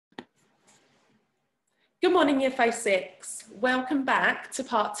Good morning, Year 5-6. Welcome back to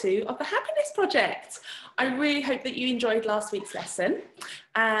part 2 of the Happiness Project. I really hope that you enjoyed last week's lesson.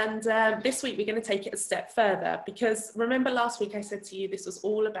 And this week we're going to take it a step further, because remember last week I said to you this was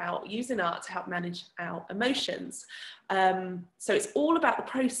all about using art to help manage our emotions. So it's all about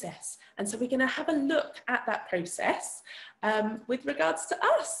the process. And so we're going to have a look at that process with regards to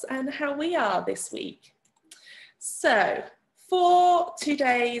us and how we are this week. So for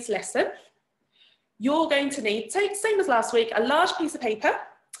today's lesson, you're going to need, same as last week, a large piece of paper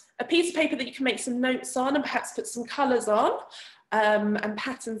that you can make some notes on and perhaps put some colours on and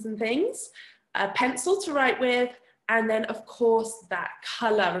patterns and things, a pencil to write with, and then of course that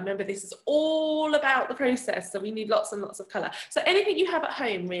colour. Remember, this is all about the process, so we need lots and lots of colour. So anything you have at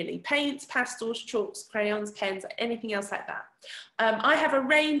home really, paints, pastels, chalks, crayons, pens, anything else like that. I have a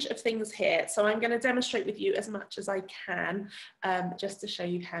range of things here, so I'm going to demonstrate with you as much as I can just to show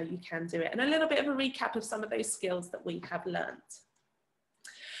you how you can do it, and a little bit of a recap of some of those skills that we have learnt.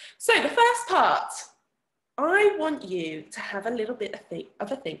 So the first part, I want you to have a little bit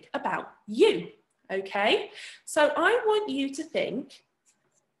of a think about you. Okay, so I want you to think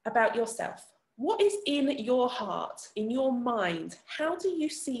about yourself. What is in your heart, in your mind? How do you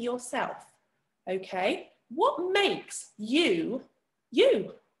see yourself? Okay, what makes you,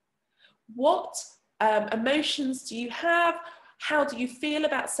 you? What emotions do you have? How do you feel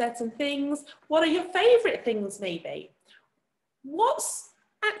about certain things? What are your favourite things maybe? What's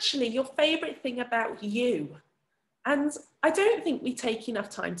actually your favourite thing about you? And I don't think we take enough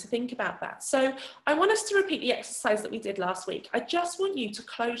time to think about that. So I want us to repeat the exercise that we did last week. I just want you to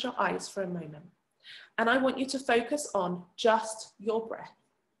close your eyes for a moment. And I want you to focus on just your breath.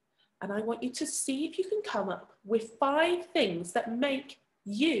 And I want you to see if you can come up with 5 things that make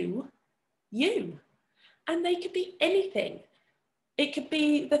you, you. And they could be anything. It could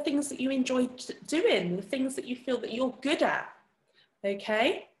be the things that you enjoy doing, the things that you feel that you're good at.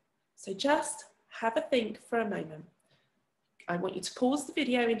 Okay? So just have a think for a moment. I want you to pause the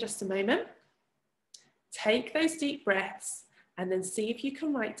video in just a moment, take those deep breaths, and then see if you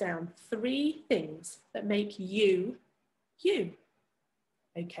can write down 3 things that make you, you.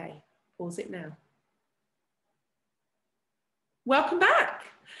 Okay, pause it now. Welcome back.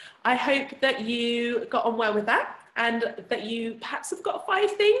 I hope that you got on well with that, and that you perhaps have got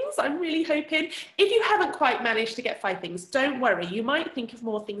 5 things. I'm really hoping. If you haven't quite managed to get 5 things, don't worry. You might think of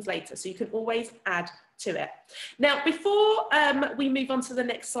more things later, so you can always add to it. Now, before we move on to the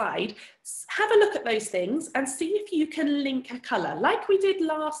next slide, have a look at those things and see if you can link a colour. Like we did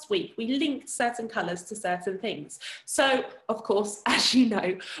last week, we linked certain colours to certain things. So, of course, as you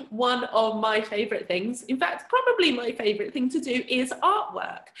know, one of my favourite things, in fact, probably my favourite thing to do, is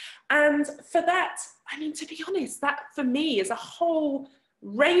artwork. And for that, I mean, to be honest, that for me is a whole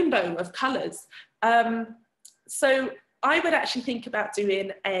rainbow of colours. So I would actually think about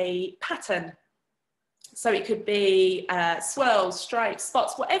doing a pattern. So it could be swirls, stripes,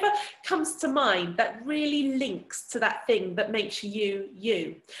 spots, whatever comes to mind that really links to that thing that makes you,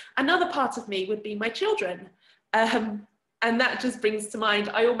 you. Another part of me would be my children. And that just brings to mind,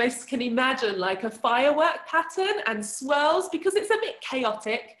 I almost can imagine like a firework pattern and swirls, because it's a bit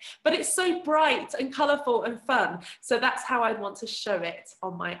chaotic, but it's so bright and colourful and fun. So that's how I'd want to show it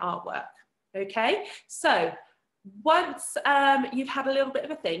on my artwork. Okay, so once you've had a little bit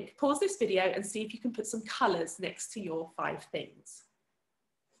of a think, pause this video and see if you can put some colours next to your 5 things.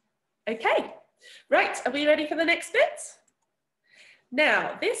 Okay, right, are we ready for the next bit?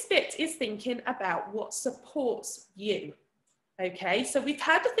 Now, this bit is thinking about what supports you. Okay, so we've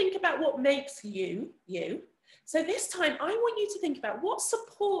had to think about what makes you, you. So this time I want you to think about what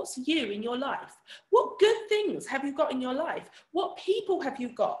supports you in your life. What good things have you got in your life? What people have you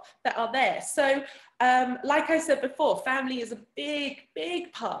got that are there? So like I said before, family is a big,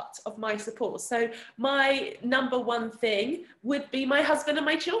 big part of my support. So my number 1 thing would be my husband and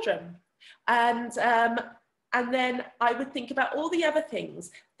my children. And then I would think about all the other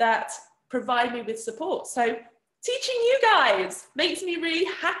things that provide me with support. So teaching you guys makes me really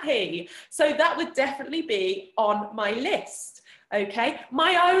happy. So that would definitely be on my list, okay?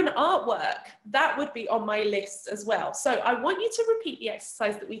 My own artwork, that would be on my list as well. So I want you to repeat the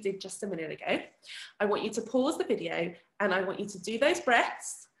exercise that we did just a minute ago. I want you to pause the video and I want you to do those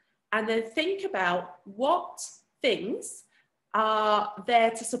breaths and then think about what things are there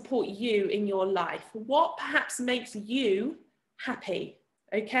to support you in your life. What perhaps makes you happy,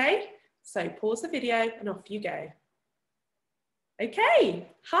 okay? So pause the video and off you go. Okay,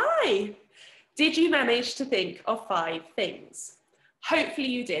 hi. Did you manage to think of 5 things? Hopefully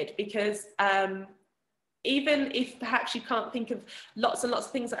you did, because even if perhaps you can't think of lots and lots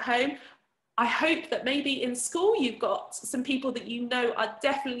of things at home, I hope that maybe in school you've got some people that you know are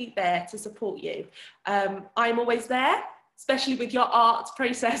definitely there to support you. I'm always there, especially with your art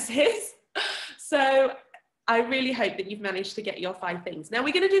processes. So I really hope that you've managed to get your 5 things. Now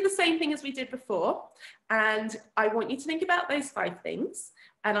we're going to do the same thing as we did before, and I want you to think about those 5 things,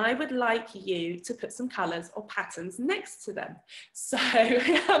 and I would like you to put some colours or patterns next to them. So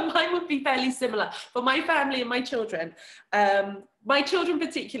mine would be fairly similar for my family and my children. My children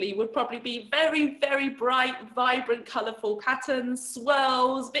particularly would probably be very, very bright, vibrant, colourful patterns,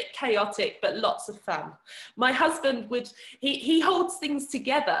 swirls, a bit chaotic, but lots of fun. My husband would, he holds things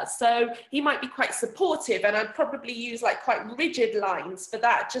together, so he might be quite supportive, and I'd probably use like quite rigid lines for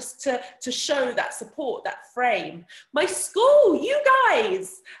that, just to show that support, that frame. My school, you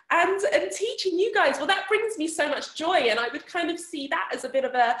guys, and teaching you guys, well, that brings me so much joy, and I would kind of see that as a bit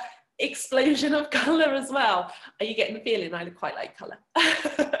of a explosion of colour as well. Are you getting the feeling I quite like colour?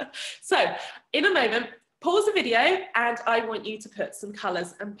 So in a moment, pause the video, and I want you to put some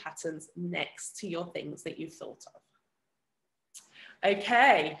colours and patterns next to your things that you've thought of.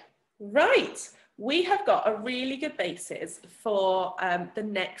 Okay, right. We have got a really good basis for the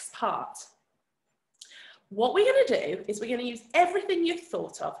next part. What we're going to do is we're going to use everything you've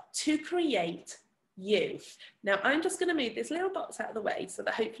thought of to create you. Now I'm just going to move this little box out of the way so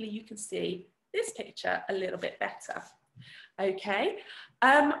that hopefully you can see this picture a little bit better. Okay,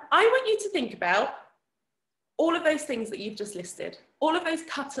 I want you to think about all of those things that you've just listed, all of those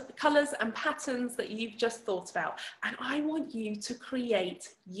colours and patterns that you've just thought about, and I want you to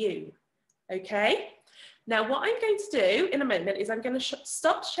create you. Okay, now what I'm going to do in a moment is I'm going to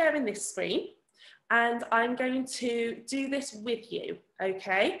stop sharing this screen, and I'm going to do this with you,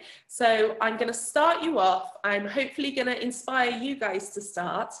 okay? So I'm going to start you off. I'm hopefully going to inspire you guys to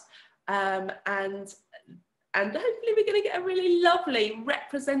start, and hopefully we're going to get a really lovely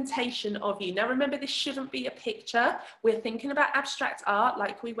representation of you. Now remember, this shouldn't be a picture. We're thinking about abstract art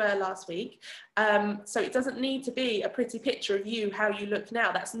like we were last week. So it doesn't need to be a pretty picture of you, how you look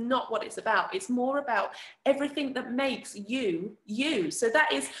now. That's not what it's about. It's more about everything that makes you, you. So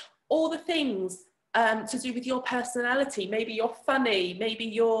that is all the things to do with your personality. Maybe you're funny, maybe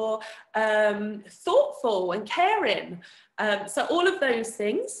you're thoughtful and caring. So all of those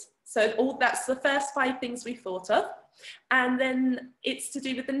things. So that's the first 5 things we thought of. And then it's to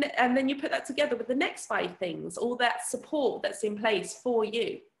do with and then you put that together with the next 5 things, all that support that's in place for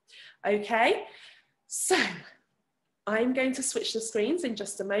you. Okay, so I'm going to switch the screens in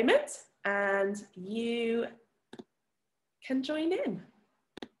just a moment, and you can join in.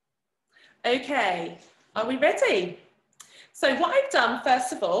 Okay, are we ready? So what I've done,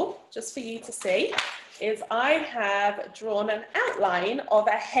 first of all, just for you to see, is I have drawn an outline of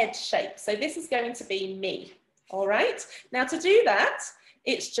a head shape. So this is going to be me, all right? Now to do that,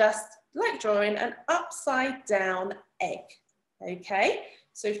 it's just like drawing an upside down egg, okay?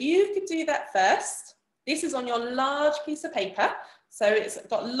 So if you could do that first, this is on your large piece of paper, so it's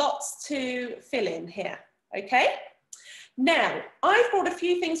got lots to fill in here, okay? Now, I've brought a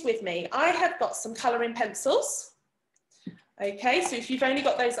few things with me. I have got some colouring pencils. Okay, so if you've only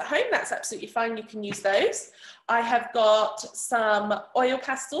got those at home, that's absolutely fine. You can use those. I have got some oil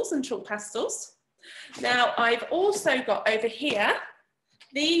pastels and chalk pastels. Now, I've also got over here,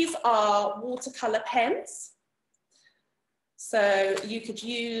 these are watercolour pens. So you could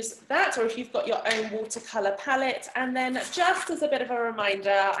use that, or if you've got your own watercolour palette. And then just as a bit of a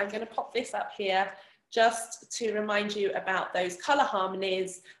reminder, I'm going to pop this up here, just to remind you about those colour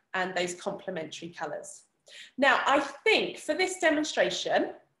harmonies and those complementary colours. Now, I think for this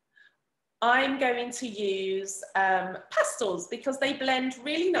demonstration, I'm going to use pastels because they blend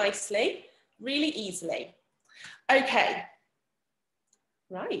really nicely, really easily. Okay,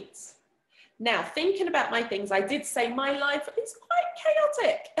 right. Now, thinking about my things, I did say my life is quite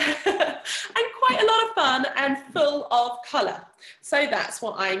chaotic and quite a lot of fun and full of colour. So that's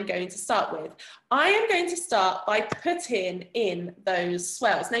what I'm going to start with. I am going to start by putting in those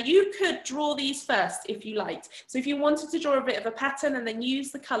swirls. Now, you could draw these first if you liked. So if you wanted to draw a bit of a pattern and then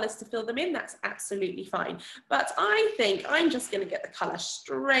use the colours to fill them in, that's absolutely fine. But I think I'm just going to get the colour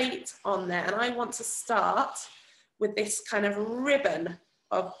straight on there. And I want to start with this kind of ribbon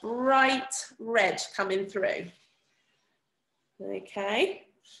of bright red coming through. Okay,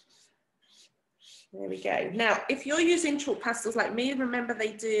 there we go. Now, if you're using chalk pastels like me, remember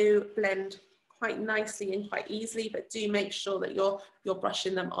they do blend quite nicely and quite easily, but do make sure that you're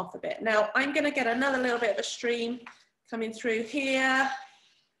brushing them off a bit. Now, I'm going to get another little bit of a stream coming through here.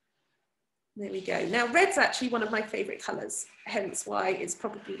 There we go. Now, red's actually one of my favourite colours, hence why it's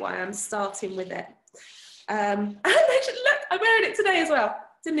probably why I'm starting with it. And look, I'm wearing it today as well.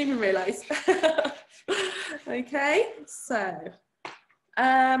 didn't even realise. Okay, so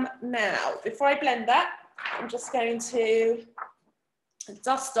now before I blend that, I'm just going to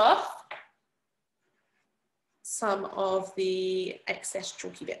dust off some of the excess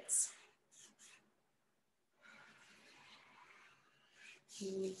chalky bits.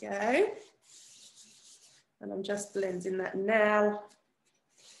 Here we go. And I'm just blending that now.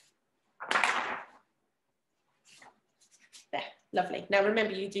 There, lovely. Now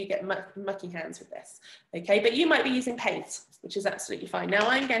remember, you do get mucky hands with this, okay? But you might be using paint, which is absolutely fine. Now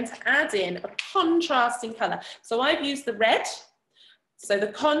I'm going to add in a contrasting colour. So I've used the red. So the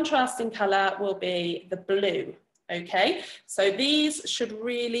contrasting colour will be the blue. Okay, so these should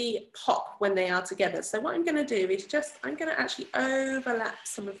really pop when they are together. So what I'm going to do is I'm going to actually overlap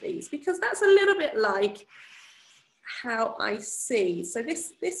some of these, because that's a little bit like how I see. So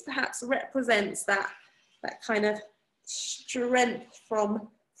this perhaps represents that kind of strength from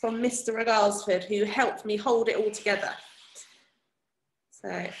Mr. Regalsford, who helped me hold it all together.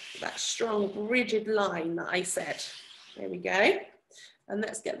 So that strong, rigid line that I said. There we go. And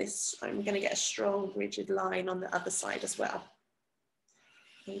let's get this, I'm going to get a strong, rigid line on the other side as well.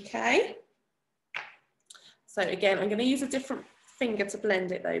 Okay. So again, I'm going to use a different finger to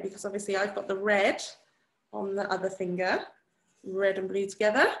blend it though, because obviously I've got the red on the other finger, red and blue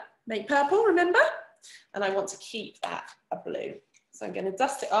together, make purple, remember? And I want to keep that a blue. So I'm going to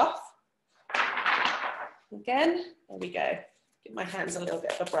dust it off. Again, there we go. Give my hands a little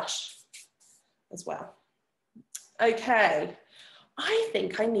bit of a brush as well. Okay. I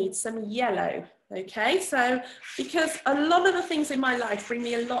think I need some yellow, okay? So, because a lot of the things in my life bring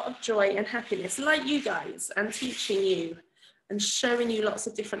me a lot of joy and happiness, like you guys, and teaching you and showing you lots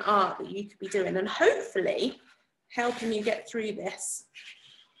of different art that you could be doing, and hopefully helping you get through this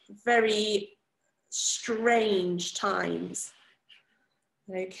very strange times.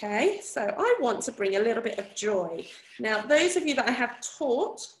 Okay, so I want to bring a little bit of joy. Now, those of you that I have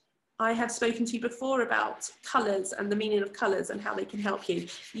taught, I have spoken to you before about colours and the meaning of colours and how they can help you.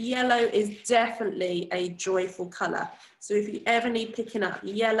 Yellow is definitely a joyful colour. So if you ever need picking up,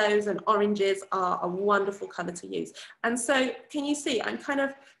 yellows and oranges are a wonderful colour to use. And so can you see, I'm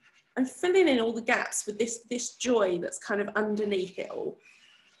filling in all the gaps with this joy that's kind of underneath it all.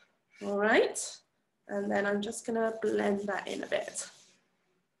 All right, and then I'm just going to blend that in a bit.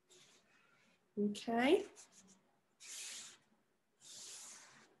 Okay.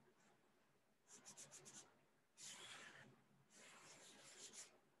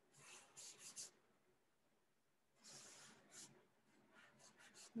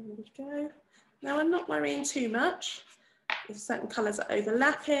 There we go. Now I'm not worrying too much if certain colours are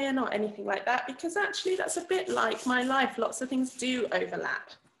overlapping or anything like that, because actually that's a bit like my life. Lots of things do overlap.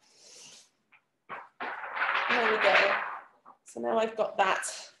 There we go. So now I've got that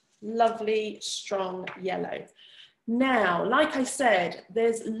lovely, strong yellow. Now, like I said,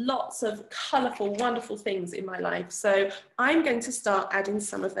 there's lots of colourful, wonderful things in my life. So I'm going to start adding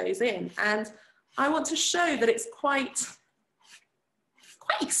some of those in. And I want to show that it's quite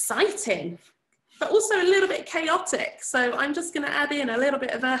exciting, but also a little bit chaotic. So I'm just going to add in a little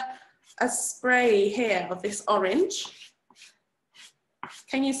bit of a spray here of this orange.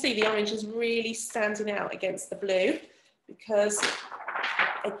 Can you see the orange is really standing out against the blue? Because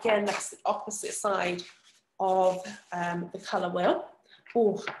again, that's the opposite side of the colour wheel.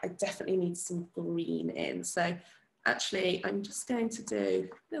 Oh, I definitely need some green in. So actually, I'm just going to do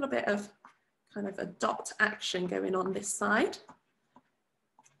a little bit of kind of a dot action going on this side,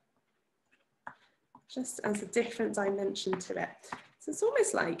 just as a different dimension to it. So it's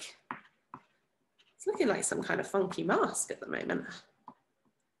almost like, it's looking like some kind of funky mask at the moment.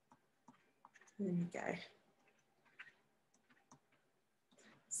 There we go.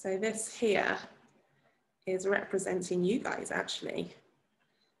 So this here is representing you guys actually.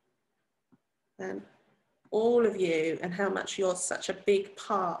 And all of you, and how much you're such a big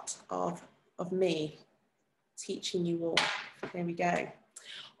part of me teaching you all. There we go.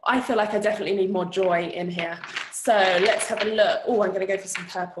 I feel like I definitely need more joy in here. So let's have a look. Oh, I'm going to go for some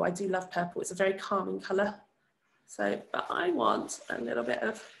purple. I do love purple. It's a very calming colour. So, but I want a little bit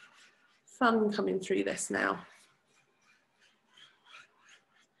of fun coming through this now.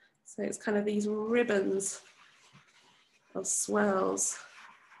 So it's kind of these ribbons of swirls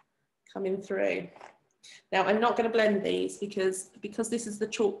coming through. Now I'm not going to blend these because this is the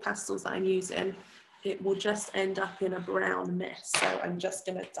chalk pastels that I'm using. It will just end up in a brown mess. So I'm just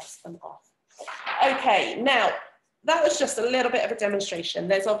going to dust them off. Okay, now that was just a little bit of a demonstration.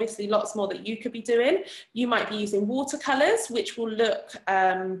 There's obviously lots more that you could be doing. You might be using watercolors, which will look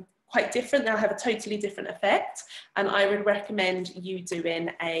quite different. They'll have a totally different effect. And I would recommend you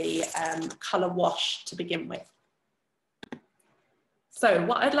doing a colour wash to begin with. So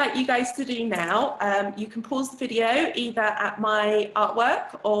what I'd like you guys to do now, you can pause the video either at my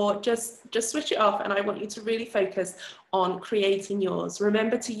artwork or just switch it off, and I want you to really focus on creating yours.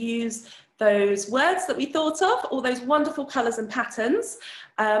 Remember to use those words that we thought of, all those wonderful colours and patterns,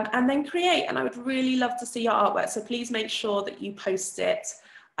 and then create. And I would really love to see your artwork, so please make sure that you post it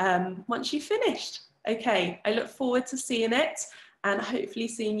once you've finished. Okay, I look forward to seeing it and hopefully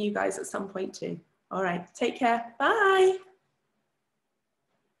seeing you guys at some point too. All right, take care, bye.